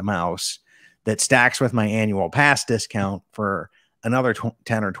everything at the Mouse that stacks with my annual pass discount for another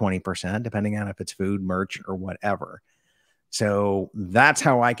 10 or 20%, depending on if it's food, merch, or whatever. So that's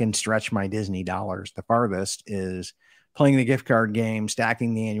how I can stretch my Disney dollars the farthest, is playing the gift card game,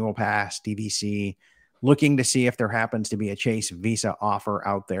 stacking the annual pass, DVC, looking to see if there happens to be a Chase Visa offer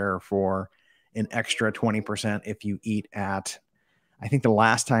out there for an extra 20% if you eat at, I think the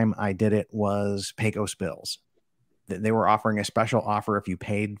last time I did it was Pecos Bills. They were offering a special offer if you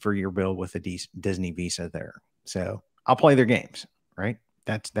paid for your bill with a Disney Visa there. So I'll play their games, right?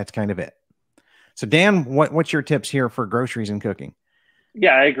 That's kind of it. So Dan, what's your tips here for groceries and cooking?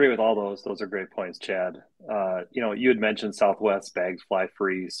 Yeah, I agree with all those. Those are great points, Chad. You had mentioned Southwest bags fly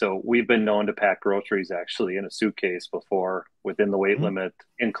free. So we've been known to pack groceries actually in a suitcase before within the weight limit,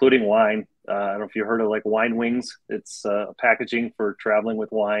 including wine. I don't know if you heard of like wine wings. It's packaging for traveling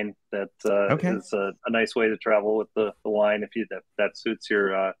with wine that is a nice way to travel with the wine if that suits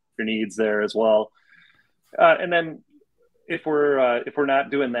your needs there as well. And then if we're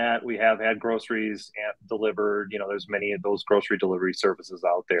not doing that, we have had groceries delivered. There's many of those grocery delivery services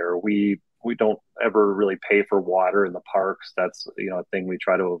out there. We don't ever really pay for water in the parks. That's a thing we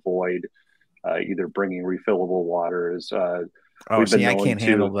try to avoid. Either bringing refillable waters. I can't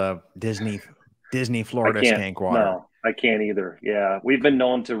handle the Disney Florida skank water. No, I can't either. Yeah, we've been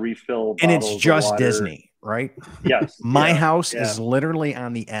known to refill bottles and it's just of water. Disney, right? Yes. My house is literally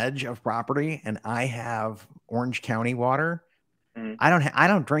on the edge of property, and I have Orange County water. I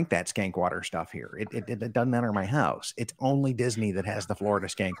don't drink that skank water stuff here. It doesn't enter my house. It's only Disney that has the Florida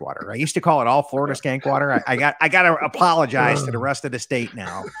skank water. I used to call it all Florida skank water. I got to apologize to the rest of the state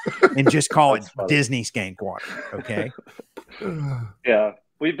now and just call it Disney skank water. Okay. Yeah.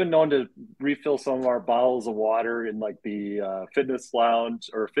 We've been known to refill some of our bottles of water in like the fitness lounge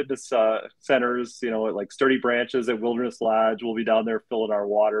or fitness centers, at like Sturdy Branches at Wilderness Lodge. We'll be down there filling our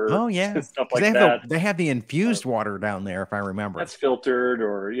water. Oh, yeah. Stuff like that. They have the infused water down there, if I remember. That's filtered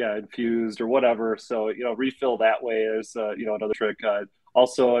or, infused or whatever. So, refill that way is, another trick.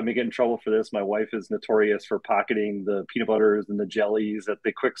 Also, I may get in trouble for this. My wife is notorious for pocketing the peanut butters and the jellies at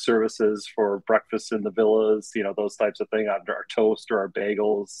the quick services for breakfast in the villas, those types of things on our toast or our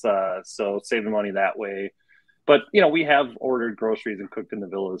bagels. So saving money that way. But we have ordered groceries and cooked in the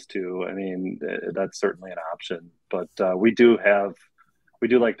villas too. I mean, that's certainly an option. But we do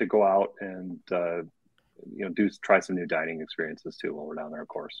like to go out and do try some new dining experiences too while we're down there, of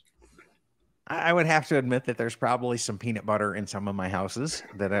course. I would have to admit that there's probably some peanut butter in some of my houses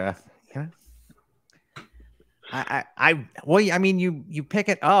that well, I mean, you pick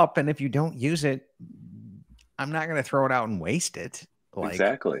it up, and if you don't use it, I'm not going to throw it out and waste it.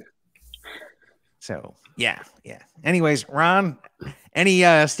 Exactly. So yeah. Anyways, Ron, any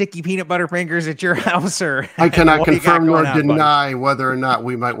sticky peanut butter fingers at your house, or I cannot confirm nor on, deny whether or not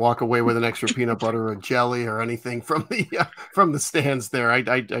we might walk away with an extra peanut butter or jelly or anything from the stands there.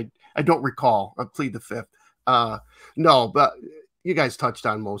 I don't recall. I plead the fifth. No, but you guys touched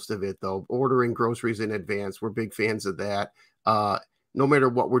on most of it though. Ordering groceries in advance, we're big fans of that. No matter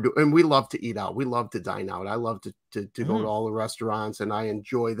what we're doing, and we love to eat out. We love to dine out. I love to go to all the restaurants, and I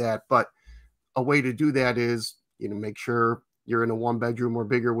enjoy that. But a way to do that is, make sure you're in a 1-bedroom or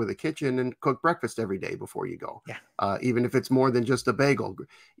bigger with a kitchen and cook breakfast every day before you go. Yeah. Even if it's more than just a bagel,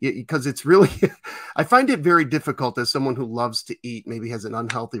 because it's really, I find it very difficult as someone who loves to eat, maybe has an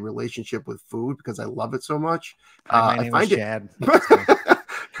unhealthy relationship with food because I love it so much. My name is Chad.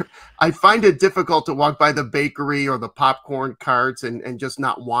 I find it difficult to walk by the bakery or the popcorn carts and just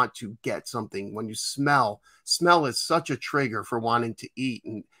not want to get something. When you smell is such a trigger for wanting to eat.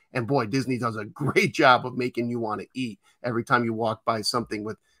 And boy, Disney does a great job of making you want to eat every time you walk by something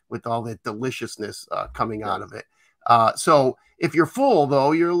with all that deliciousness coming out of it. So if you're full,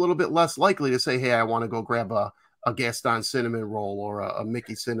 though, you're a little bit less likely to say, hey, I want to go grab a Gaston cinnamon roll or a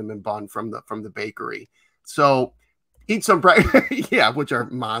Mickey cinnamon bun from the bakery. So eat some which are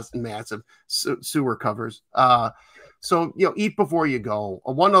massive sewer covers. So, eat before you go.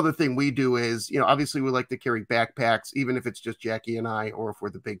 One other thing we do is, obviously we like to carry backpacks, even if it's just Jackie and I, or if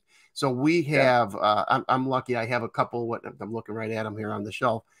we're the big. So we have, I'm lucky. I have a couple, I'm looking right at them here on the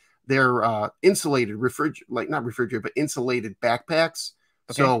shelf. They're insulated, not refrigerated, but insulated backpacks.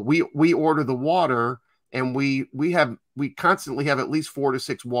 Okay. So we order the water, and we constantly have at least 4 to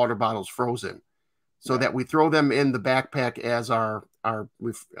 6 water bottles frozen, so that we throw them in the backpack as our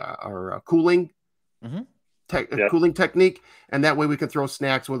cooling. Mm-hmm. Cooling technique, and that way we can throw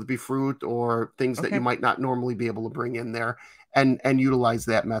snacks, whether it be fruit or things that you might not normally be able to bring in there, and utilize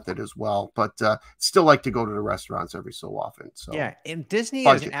that method as well. But still like to go to the restaurants every so often. So yeah, and Disney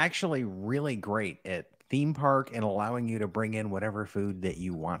is actually really great at theme park and allowing you to bring in whatever food that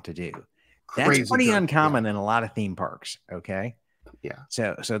you want to do. That's pretty uncommon in a lot of theme parks. Okay. Yeah.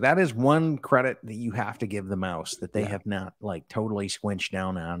 So that is one credit that you have to give the mouse, that they have not totally squinched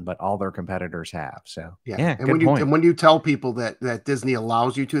down on, but all their competitors have. So yeah. And when you tell people that Disney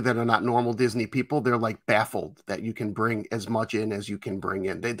allows you to, that are not normal Disney people, they're baffled that you can bring as much in as you can bring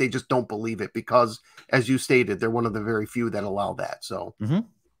in. They just don't believe it because, as you stated, they're one of the very few that allow that. So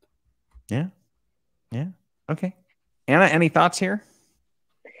yeah. Okay. Anna, any thoughts here?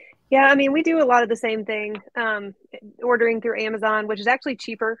 Yeah, I mean, we do a lot of the same thing, ordering through Amazon, which is actually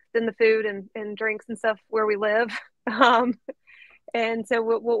cheaper than the food and drinks and stuff where we live. And so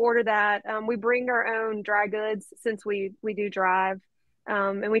we'll order that. We bring our own dry goods since we do drive,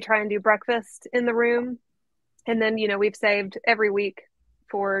 and we try and do breakfast in the room. And then, we've saved every week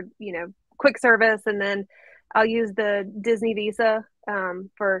for, quick service. And then I'll use the Disney Visa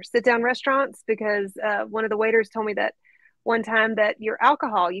for sit-down restaurants, because one of the waiters told me that one time that your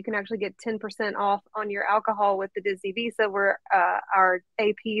alcohol, you can actually get 10% off on your alcohol with the Disney Visa, where our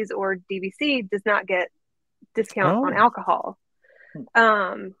APs or DVC does not get discount on alcohol.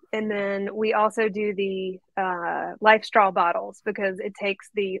 And then we also do the life straw bottles, because it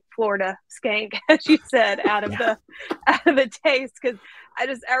takes the Florida skank, as you said, out of the taste, because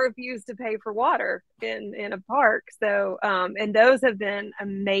I refuse to pay for water in a park. So and those have been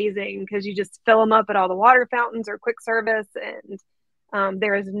amazing, because you just fill them up at all the water fountains or quick service, and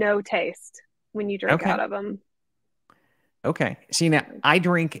there is no taste when you drink out of them. Okay. See, now I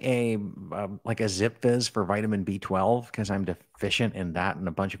drink a Zip Fizz for vitamin B12 because I'm deficient in that and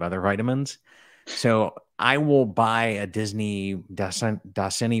a bunch of other vitamins. So I will buy a Disney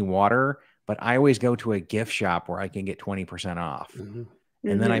Dasani water, but I always go to a gift shop where I can get 20% off. Mm-hmm.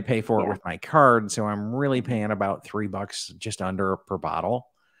 And then I pay for it with my card. So I'm really paying about $3 just under per bottle,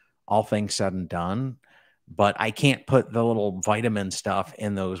 all things said and done. But I can't put the little vitamin stuff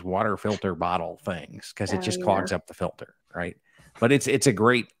in those water filter bottle things because it just clogs up the filter, right? But it's a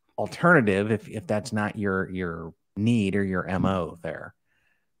great alternative if that's not your need or your MO there.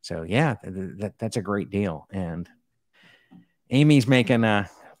 So yeah, that's a great deal. And Amy's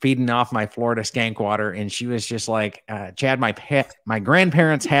feeding off my Florida skank water, and she was just like, Chad, my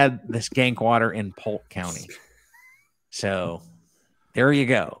grandparents had the skank water in Polk County. So there you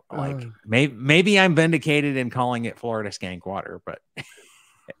go. Like maybe I'm vindicated in calling it Florida skank water, but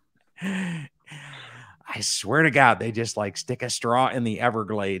I swear to God, they just like stick a straw in the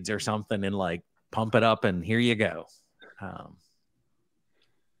Everglades or something and like pump it up, and here you go.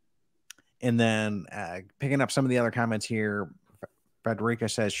 And then picking up some of the other comments here, Frederica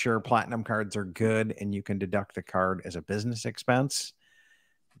says, sure, platinum cards are good and you can deduct the card as a business expense.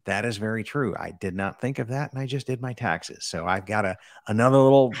 That is very true. I did not think of that, and I just did my taxes. So I've got another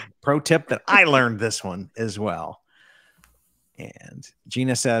little pro tip that I learned this one as well. And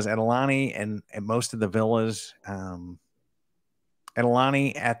Gina says, at Alani and at most of the villas, at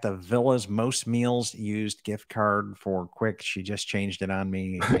Alani at the villas, most meals used gift card for quick. She just changed it on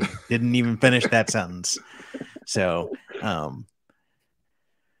me. I didn't even finish that sentence. So, I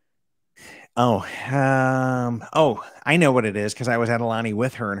know what it is because I was at Alani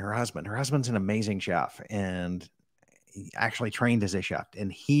with her and her husband. Her husband's an amazing chef and he actually trained as a chef,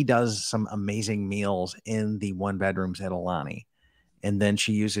 and he does some amazing meals in the one bedrooms at Alani. And then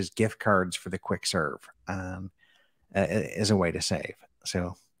she uses gift cards for the quick serve as a way to save.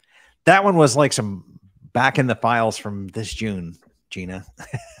 So that one was like some back in the files from this June, Gina.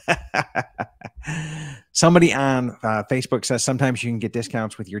 Somebody on Facebook says sometimes you can get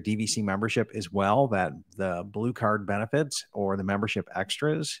discounts with your DVC membership as well, that the blue card benefits or the membership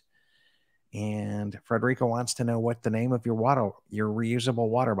extras. And Frederica wants to know what the name of your reusable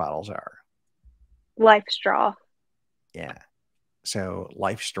water bottles are. Life Straw. Yeah. So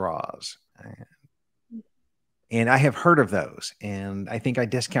Life Straws. And I have heard of those, and I think I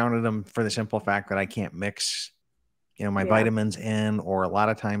discounted them for the simple fact that I can't mix my vitamins in, or a lot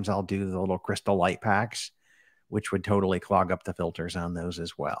of times I'll do the little crystal light packs, which would totally clog up the filters on those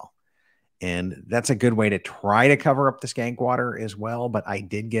as well. And that's a good way to try to cover up the skank water as well. But I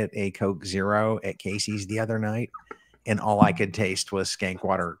did get a Coke Zero at Casey's the other night, and all I could taste was skank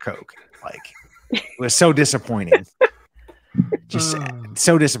water Coke. Like, it was so disappointing. Just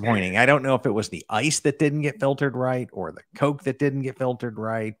so disappointing. I don't know if it was the ice that didn't get filtered right or the Coke that didn't get filtered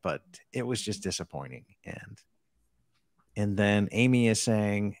right, but it was just disappointing. And then Amy is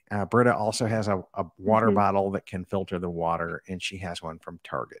saying, Britta also has a water bottle that can filter the water, and she has one from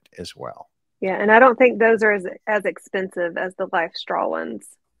Target as well. Yeah, and I don't think those are as expensive as the Life Straw ones.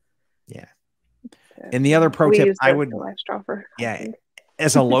 Yeah. So, and the other pro tip I would, Life Straw for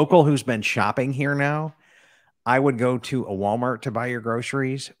as a local who's been shopping here now, I would go to a Walmart to buy your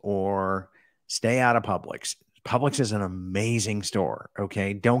groceries or stay out of Publix. Publix is an amazing store.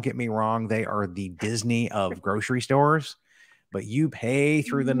 Okay. Don't get me wrong. They are the Disney of grocery stores, but you pay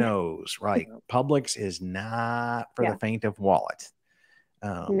through the nose, right? Publix is not for the faint of wallet.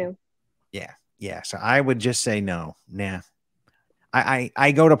 No. Yeah. Yeah. So I would just say no. Nah.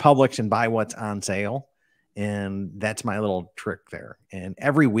 I go to Publix and buy what's on sale, and that's my little trick there. And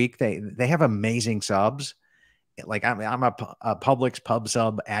every week they have amazing subs. Like I'm a Publix pub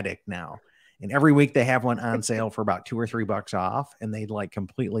sub addict now. And every week they have one on sale for about $2 or $3 off, and they'd like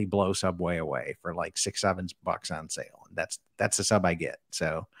completely blow Subway away for like $6-7 on sale. And that's the sub I get.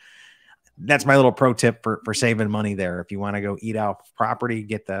 So that's my little pro tip for saving money there. If you want to go eat out property,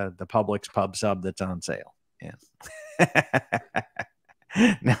 get the Publix pub sub that's on sale. Yeah.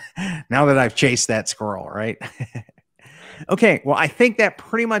 now that I've chased that squirrel, right? Okay, well, I think that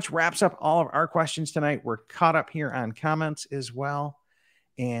pretty much wraps up all of our questions tonight. We're caught up here on comments as well.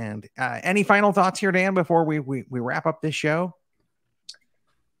 And any final thoughts here, Dan, before we wrap up this show?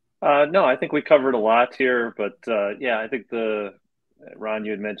 No, I think we covered a lot here, but I think Ron,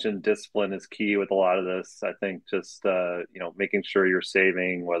 you had mentioned discipline is key with a lot of this. I think just making sure you're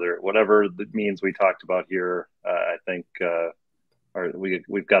saving, whatever the means we talked about here. I think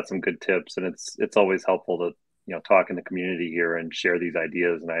we've got some good tips, and it's always helpful to talk in the community here and share these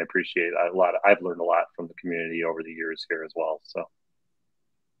ideas. And I appreciate a lot. I've learned a lot from the community over the years here as well. So.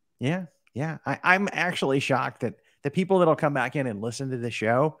 Yeah. I'm actually shocked that the people that'll come back in and listen to the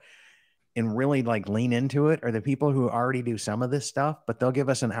show and really like lean into it are the people who already do some of this stuff, but they'll give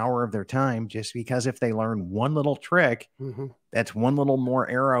us an hour of their time just because if they learn one little trick, that's one little more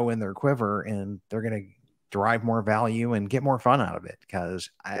arrow in their quiver, and they're going to derive more value and get more fun out of it.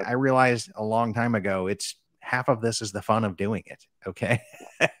 Because I realized a long time ago, it's half of this is the fun of doing it. Okay.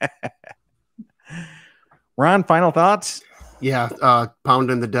 Ron, final thoughts? Yeah,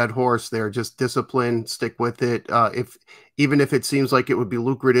 pounding the dead horse there. Just discipline, stick with it. Even if it seems like it would be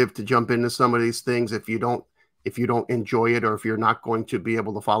lucrative to jump into some of these things, if you don't enjoy it, or if you're not going to be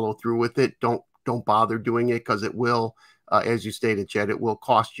able to follow through with it, don't bother doing it, because it will, as you stated, Chad, it will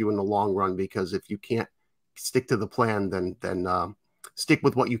cost you in the long run. Because if you can't stick to the plan, then stick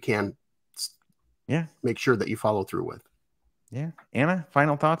with what you can make sure that you follow through with. Yeah. Anna,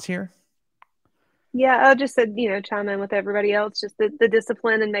 final thoughts here? Yeah, I just said, chime in with everybody else, just the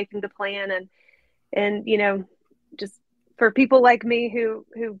discipline and making the plan and just for people like me who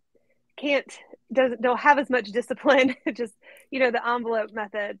don't have as much discipline, just the envelope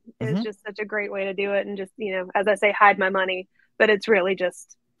method is just such a great way to do it. And just, as I say, hide my money, but it's really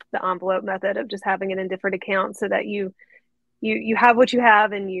just the envelope method of just having it in different accounts so that you have what you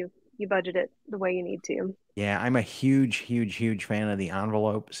have and you budget it the way you need to. Yeah, I'm a huge fan of the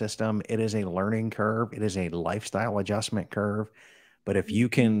envelope system. It is a learning curve. It is a lifestyle adjustment curve. But if you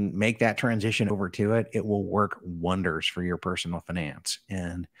can make that transition over to it, it will work wonders for your personal finance.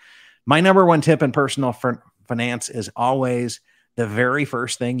 And my number one tip in personal finance is always the very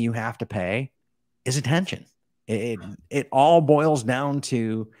first thing you have to pay is attention. It all boils down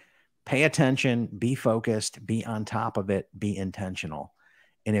to pay attention, be focused, be on top of it, be intentional.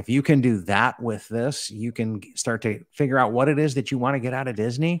 And if you can do that with this, you can start to figure out what it is that you want to get out of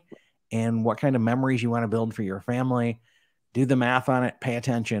Disney and what kind of memories you want to build for your family. Do the math on it, pay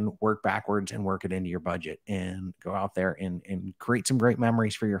attention, work backwards, and work it into your budget and go out there and create some great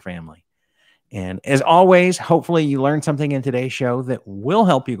memories for your family. And as always, hopefully you learned something in today's show that will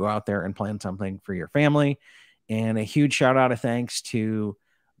help you go out there and plan something for your family. And a huge shout out of thanks to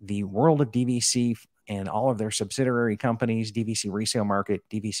the World of DVC and all of their subsidiary companies, DVC Resale Market,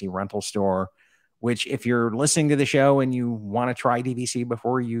 DVC Rental Store, which if you're listening to the show and you want to try DVC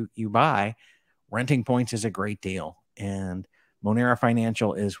before you buy, renting points is a great deal. And Monera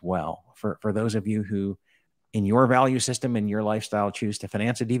Financial as well. For those of you who in your value system and your lifestyle choose to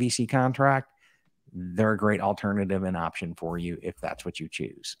finance a DVC contract, they're a great alternative and option for you if that's what you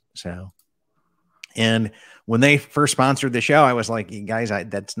choose. So, and when they first sponsored the show, I was like, guys,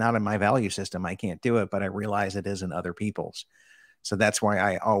 that's not in my value system. I can't do it, but I realize it is in other people's. So that's why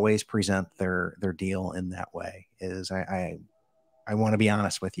I always present their deal in that way. Is I want to be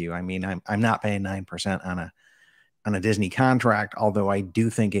honest with you. I mean, I'm not paying 9% on a Disney contract, although I do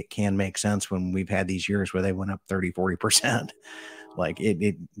think it can make sense when we've had these years where they went up 30-40%. Like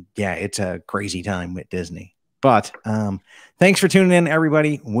it's a crazy time with Disney. But thanks for tuning in,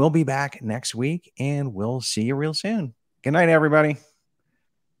 everybody. We'll be back next week, and we'll see you real soon. Good night, everybody.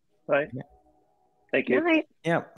 Bye. Thank you. Good night. Yep.